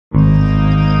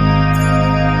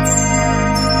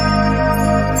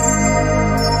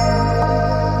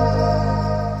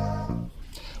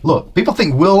Look, people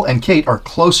think Will and Kate are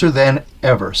closer than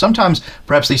ever. Sometimes,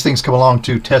 perhaps these things come along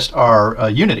to test our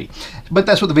unity. But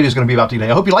that's what the video is going to be about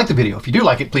today. I hope you like the video. If you do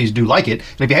like it, please do like it.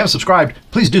 And if you haven't subscribed,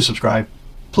 please do subscribe.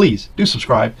 Please do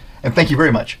subscribe. And thank you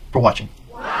very much for watching.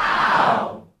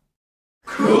 Wow!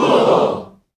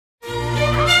 Cool!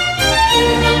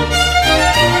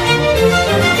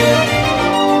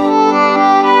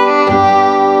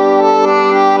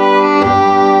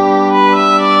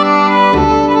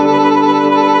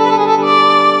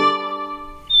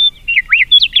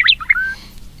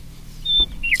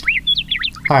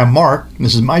 Hi, I'm Mark, and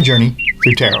this is my journey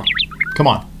through tarot. Come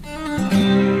on.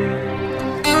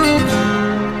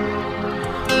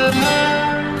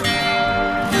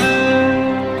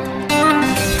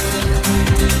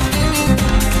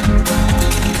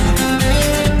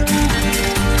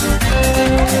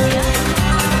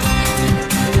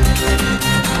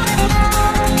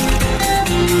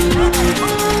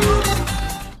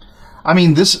 I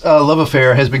mean, this love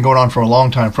affair has been going on for a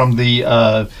long time, from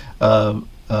the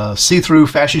see-through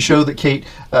fashion show that Kate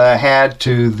had,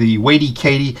 to the Weighty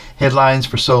Katie headlines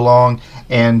for so long,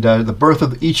 and the birth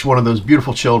of each one of those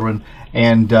beautiful children,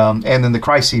 and then the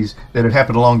crises that have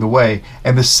happened along the way,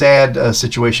 and the sad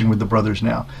situation with the brothers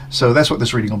now. So that's what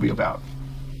this reading will be about.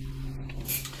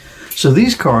 So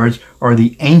these cards are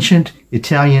the Ancient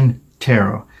Italian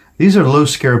Tarot. These are Lo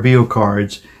Scarabeo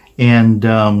cards, and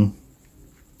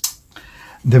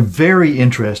they're very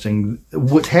interesting.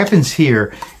 What happens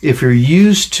here, if you're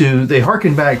used to, they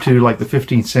harken back to like the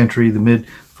 15th century, the mid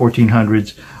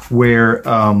 1400s, where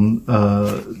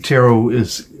tarot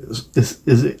is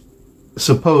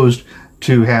supposed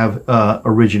to have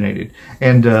originated.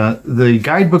 And the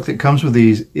guidebook that comes with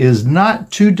these is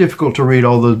not too difficult to read,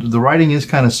 although the writing is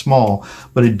kind of small,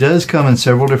 but it does come in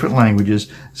several different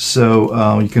languages.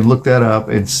 So you can look that up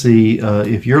and see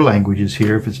if your language is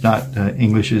here, if it's not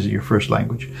English is your first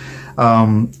language.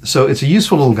 So it's a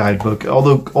useful little guidebook,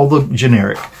 although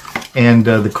generic. And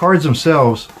the cards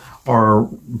themselves are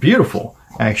beautiful.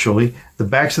 Actually, the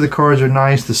backs of the cards are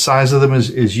nice. The size of them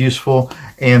is useful,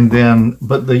 and then,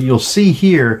 you'll see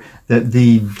here that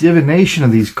the divination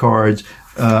of these cards,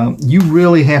 you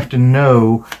really have to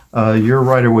know your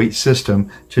Rider-Waite system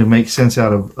to make sense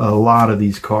out of a lot of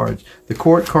these cards. The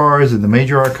court cards and the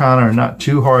major arcana are not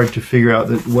too hard to figure out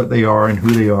what they are and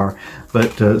who they are,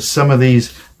 but some of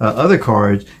these other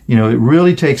cards, you know, it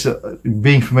really takes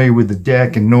being familiar with the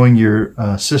deck and knowing your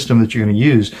system that you're going to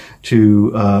use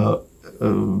to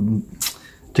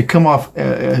come off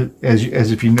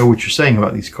as if you know what you're saying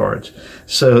about these cards.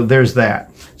 So there's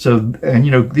that. So, and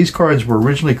you know, these cards were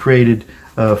originally created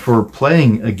for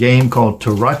playing a game called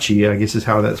Tarocchi, I guess is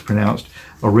how that's pronounced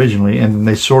originally, and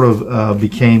they sort of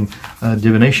became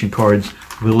divination cards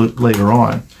later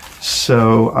on.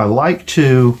 So I like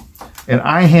to, and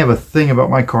I have a thing about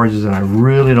my cards is that I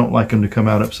really don't like them to come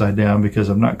out upside down, because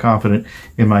I'm not confident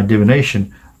in my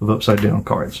divination of upside down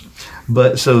cards.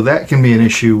 But so that can be an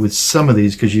issue with some of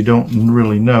these, because you don't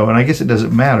really know, and I guess it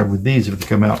doesn't matter with these if they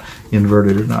come out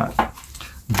inverted or not.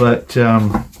 But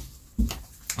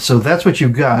so that's what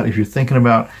you've got if you're thinking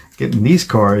about getting these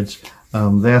cards.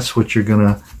 That's what you're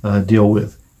gonna deal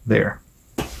with there.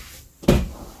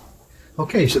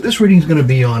 Okay, so this reading is going to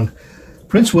be on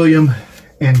Prince William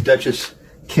and Duchess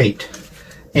Kate,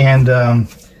 and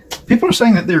people are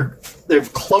saying that they're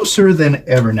closer than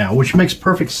ever now, which makes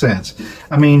perfect sense.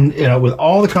 I mean, you know, with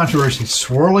all the controversy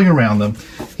swirling around them,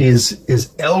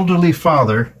 his elderly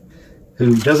father,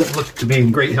 who doesn't look to be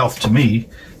in great health to me,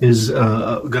 is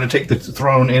going to take the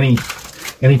throne any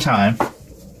time,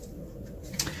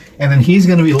 and then he's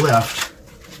going to be left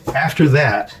after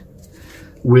that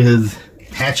with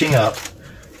patching up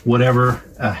whatever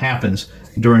happens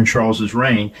during Charles's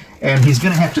reign, and he's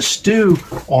going to have to stew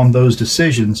on those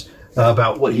decisions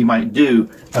about what he might do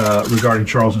regarding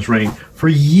Charles's reign for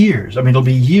years. I mean, it'll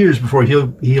be years before we'll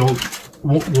be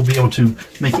able to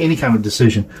make any kind of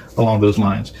decision along those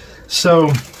lines.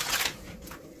 So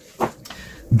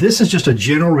this is just a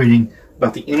general reading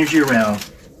about the energy around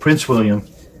Prince William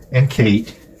and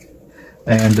Kate,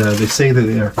 and they say that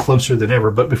they are closer than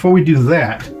ever. But before we do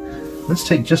that, let's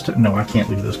take just a, no, I can't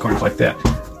leave those cards like that.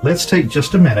 Let's take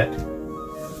just a minute,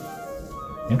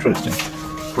 interesting,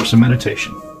 for some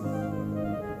meditation.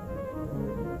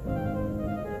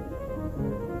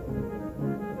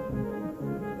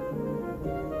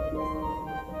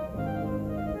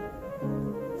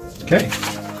 Okay,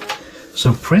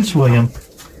 so Prince William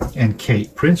and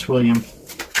Kate, Prince William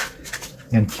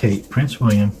and Kate, Prince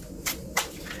William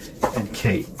and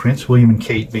Kate, Prince William and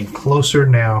Kate being closer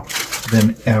now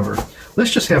than ever.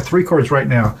 Let's just have three cards right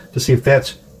now to see if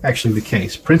that's actually the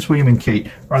case? Prince William and Kate,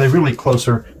 are they really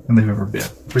closer than they've ever been?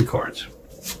 3 cards.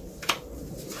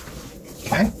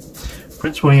 Okay.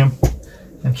 Prince William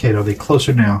and Kate, are they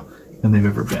closer now than they've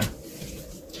ever been?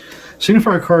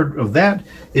 Signifier card of that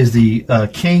is the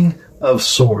King of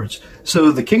Swords.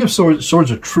 So the King of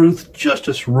Swords are truth,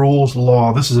 justice, rules,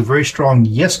 law. This is a very strong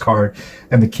yes card,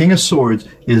 and the King of Swords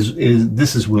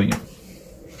is William.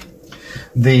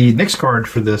 The next card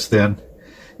for this then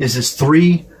is this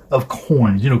 3 of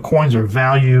coins. You know, coins are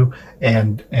value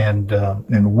and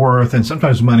worth, and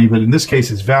sometimes money, but in this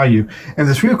case it's value. And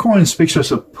the 3 of coins speaks to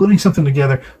us of putting something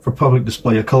together for public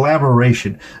display, a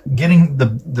collaboration, getting the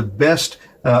best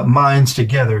minds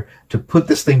together to put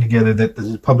this thing together that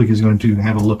the public is going to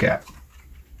have a look at.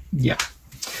 Yeah.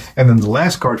 And then the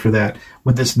last card for that,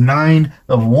 with this 9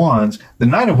 of Wands, the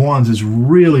 9 of Wands is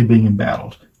really being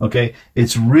embattled. Okay,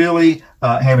 it's really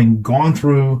having gone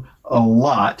through a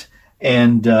lot,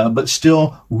 and but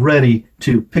still ready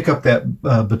to pick up that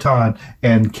baton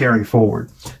and carry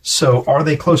forward. So are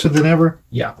they closer than ever?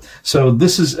 Yeah. So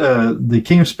this is the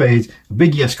King of Spades, a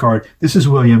big yes card. This is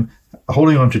William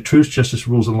holding on to truth, justice,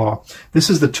 rules, and law. This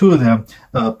is the 2 of them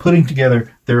putting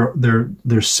together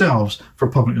their selves for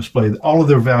public display, all of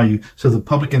their value, so the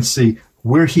public can see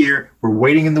we're here, we're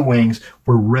waiting in the wings,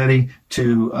 we're ready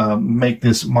to make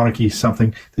this monarchy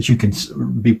something that you can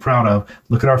be proud of.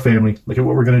 Look at our family, look at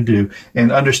what we're going to do.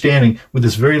 And understanding with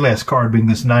this very last card being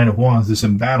this 9 of Wands, this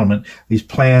embattlement, these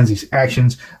plans, these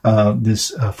actions,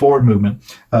 this forward movement,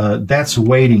 that's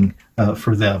waiting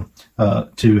for them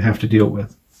to have to deal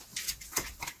with.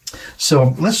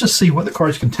 So let's just see what the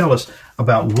cards can tell us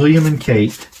about William and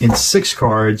Kate in 6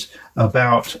 cards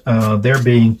about their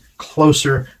being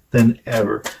closer than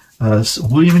ever. So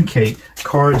William and Kate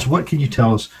cards, what can you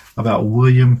tell us about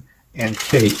William and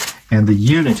Kate and the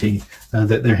unity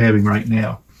that they're having right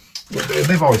now?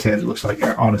 They've always had, it looks like,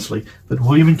 honestly. But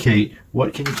William and Kate,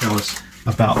 what can you tell us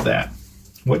about that?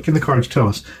 What can the cards tell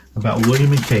us about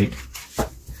William and Kate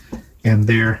and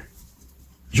their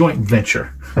joint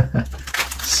venture?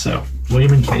 So,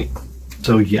 William and Kate.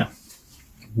 So, yeah,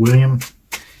 William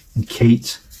and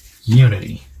Kate's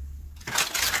unity.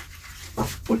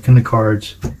 What can the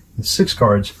cards, the 6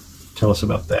 cards, tell us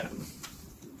about that?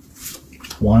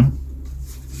 1,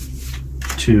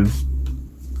 2,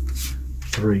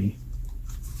 3,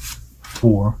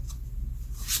 4,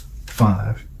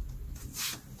 5,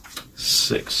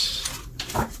 6.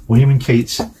 William and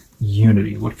Kate's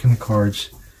unity. What can the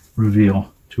cards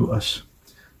reveal to us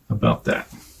about that?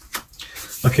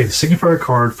 Okay, the signifier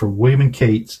card for William and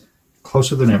Kate's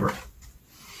closer than ever.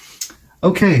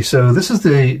 Okay, so this is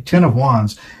the 10 of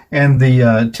Wands, and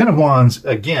the 10 of Wands,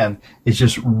 again, is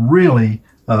just really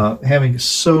having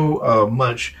so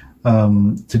much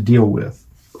to deal with.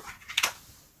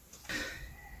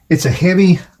 It's a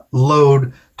heavy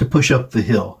load to push up the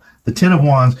hill. The 10 of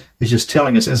Wands is just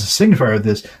telling us, as a signifier of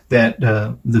this, that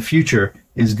the future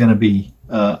is going to be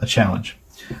a challenge.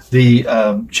 The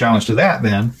challenge to that,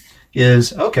 then,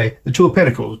 is, okay, the 2 of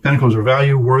Pentacles. Pentacles are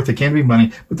value, worth, it can be money,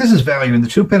 but this is value, and the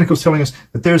 2 of Pentacles telling us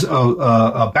that there's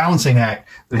a balancing act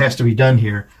that has to be done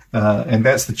here, and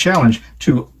that's the challenge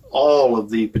to all of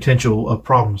the potential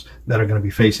problems that are going to be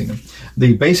facing them.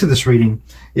 The base of this reading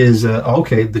is,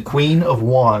 okay, the Queen of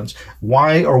Wands.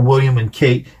 Why are William and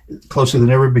Kate closer than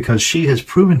ever? Because she has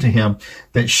proven to him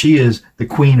that she is the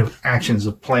queen of actions,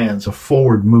 of plans, of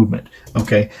forward movement.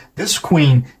 Okay, this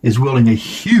queen is wielding a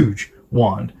huge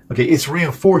wand. Okay, it's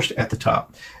reinforced at the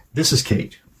top. This is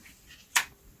Kate.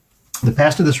 The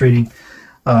past of this reading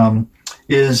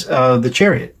is the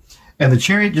Chariot. And the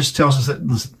Chariot just tells us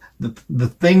that the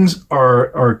things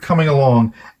are coming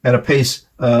along at a pace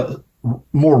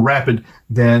more rapid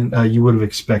than you would have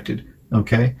expected.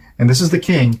 Okay, and this is the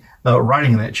king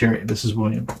riding in that chariot. This is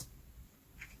William.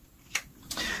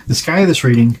 The sky of this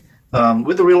reading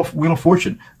with the Wheel of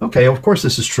Fortune. Okay, of course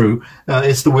this is true.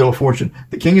 It's the Wheel of Fortune.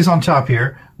 The king is on top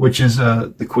here, which is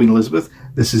the Queen Elizabeth.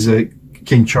 This is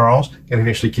King Charles, and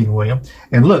eventually King William.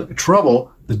 And look,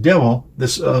 trouble, the devil,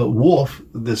 this wolf,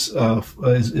 this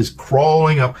is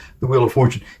crawling up the Wheel of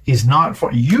Fortune. He's not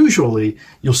far. Usually,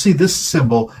 you'll see this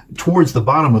symbol towards the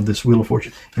bottom of this Wheel of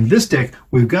Fortune. In this deck,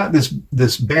 we've got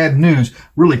this bad news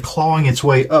really clawing its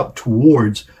way up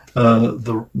towards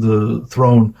the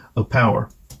throne of power.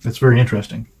 That's very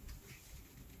interesting.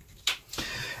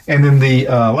 And then the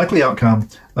likely outcome,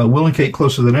 Will and Kate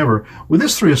closer than ever. With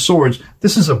this 3 of Swords,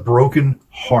 this is a broken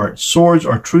heart. Swords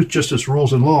are truth, justice,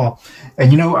 rules, and law.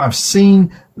 And you know, I've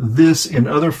seen this in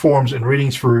other forms in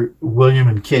readings for William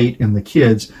and Kate and the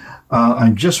kids.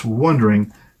 I'm just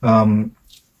wondering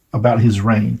about his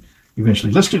reign.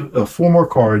 eventually. Let's do 4 more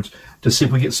cards to see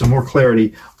if we get some more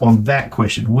clarity on that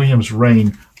question. William's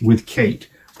reign with Kate.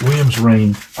 William's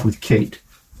reign with Kate.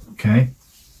 Okay.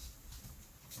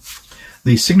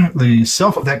 The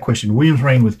self of that question, William's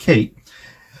reign with Kate.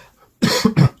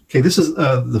 Okay, this is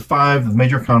the 5, the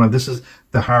major arcana. This is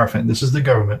the Hierophant. This is the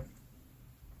government.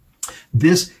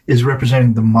 This is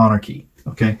representing the monarchy.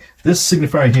 Okay, this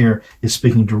signifier here is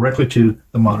speaking directly to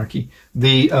the monarchy.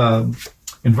 The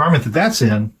environment that that's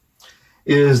in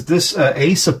is this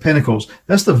Ace of Pentacles.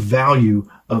 That's the value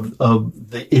of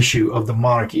the issue of the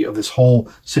monarchy, of this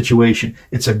whole situation.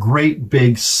 It's a great,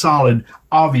 big, solid,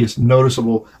 obvious,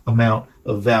 noticeable amount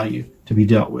of value to be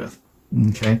dealt with.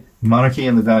 Okay, monarchy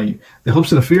and the value. The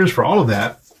hopes and the fears for all of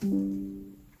that,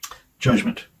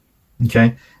 judgment.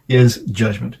 Okay, is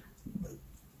judgment.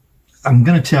 I'm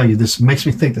going to tell you, this makes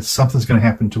me think that something's going to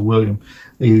happen to William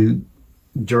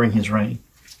during his reign.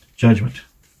 Judgment.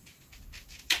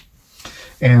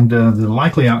 And the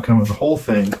likely outcome of the whole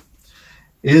thing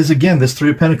is, again, this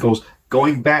 3 of Pentacles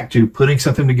going back to putting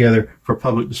something together for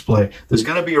public display. There's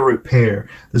going to be a repair.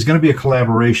 There's going to be a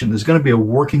collaboration. There's going to be a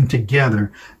working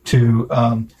together to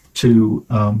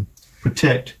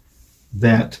protect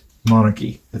that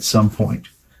monarchy at some point.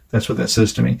 That's what that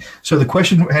says to me. So the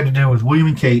question had to do with William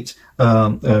and Kate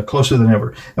closer than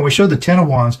ever. And we showed the 10 of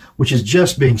Wands, which is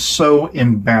just being so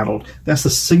embattled. That's the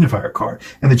signifier card.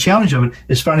 And the challenge of it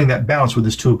is finding that balance with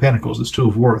this 2 of Pentacles, this 2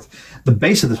 of Worth. The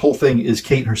base of this whole thing is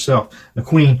Kate herself, a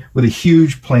queen with a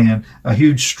huge plan, a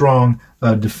huge, strong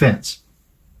defense.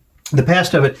 The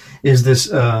past of it is this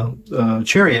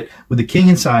chariot with the king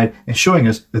inside and showing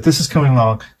us that this is coming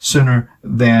along sooner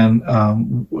than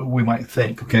we might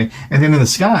think, okay? And then in the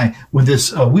sky with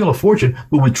this Wheel of Fortune,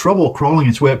 but with trouble crawling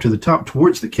its way up to the top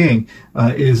towards the king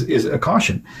is a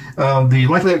caution. The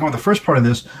likely outcome of the first part of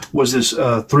this was this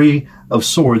 3 of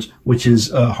Swords, which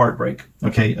is heartbreak,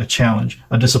 okay? A challenge,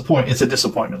 a disappointment. It's a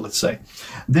disappointment, let's say.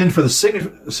 Then for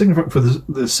the for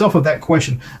the self of that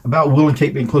question about Will and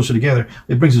Kate being closer together,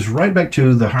 it brings us right back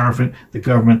to the Hierophant, the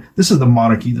government. This is the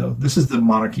monarchy, though. This is the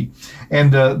monarchy.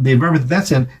 And the environment that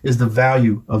that's in is the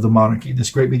value of the monarchy,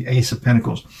 this great big Ace of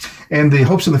Pentacles. And the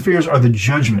hopes and the fears are the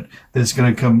judgment that's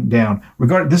going to come down.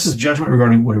 This is judgment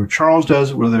regarding whatever Charles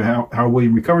does, whether how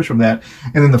William recovers from that.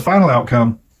 And then the final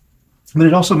outcome. But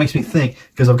it also makes me think,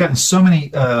 because I've gotten so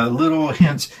many little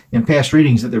hints in past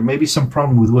readings that there may be some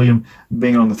problem with William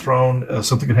being on the throne.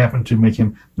 Something could happen to make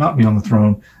him not be on the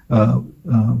throne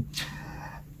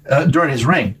during his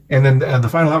reign. And then the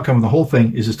final outcome of the whole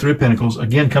thing is this 3 of Pentacles,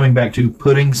 again coming back to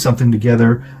putting something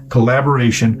together,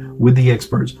 collaboration with the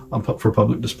experts for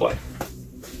public display.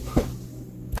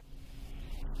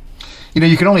 You know,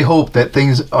 you can only hope that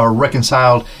things are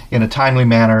reconciled in a timely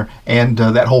manner and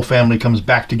that whole family comes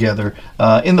back together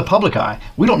in the public eye.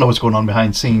 We don't know what's going on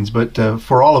behind the scenes, but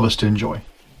for all of us to enjoy.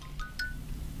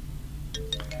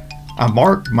 I'm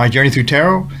Mark, My Journey Through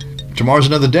Tarot. Tomorrow's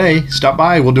another day. Stop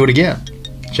by, we'll do it again.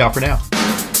 Ciao for now. 1,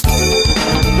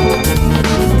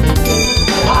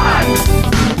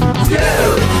 2,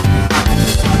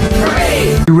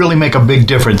 3. You really make a big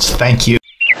difference. Thank you.